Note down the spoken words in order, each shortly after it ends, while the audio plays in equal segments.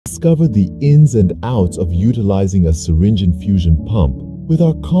discover the ins and outs of utilizing a syringe infusion pump with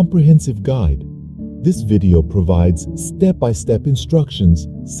our comprehensive guide. This video provides step-by-step instructions,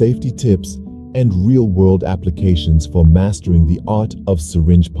 safety tips, and real-world applications for mastering the art of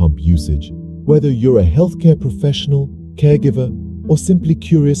syringe pump usage. Whether you're a healthcare professional, caregiver, or simply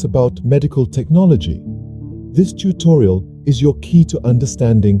curious about medical technology, this tutorial is your key to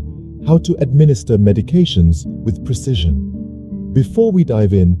understanding how to administer medications with precision. Before we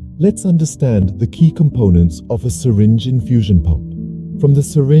dive in, let's understand the key components of a syringe infusion pump. From the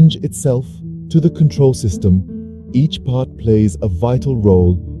syringe itself to the control system, each part plays a vital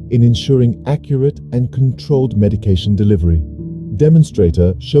role in ensuring accurate and controlled medication delivery.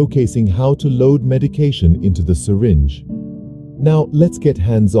 Demonstrator showcasing how to load medication into the syringe. Now let's get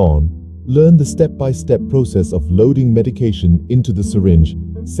hands-on. Learn the step-by-step process of loading medication into the syringe,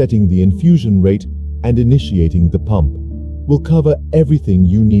 setting the infusion rate, and initiating the pump. We'll cover everything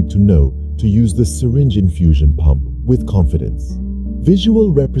you need to know to use the syringe infusion pump with confidence.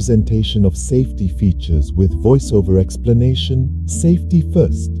 Visual representation of safety features with voiceover explanation. Safety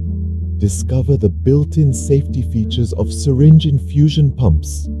first. Discover the built-in safety features of syringe infusion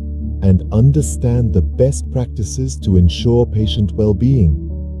pumps and understand the best practices to ensure patient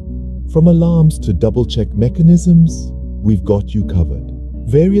well-being. From alarms to double-check mechanisms, we've got you covered.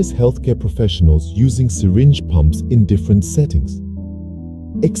 Various healthcare professionals using syringe pumps in different settings.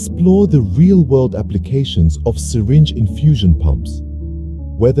 Explore the real-world applications of syringe infusion pumps.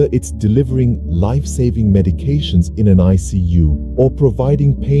 Whether it's delivering life-saving medications in an ICU or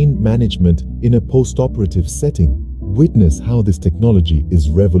providing pain management in a post-operative setting, witness how this technology is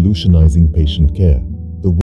revolutionizing patient care.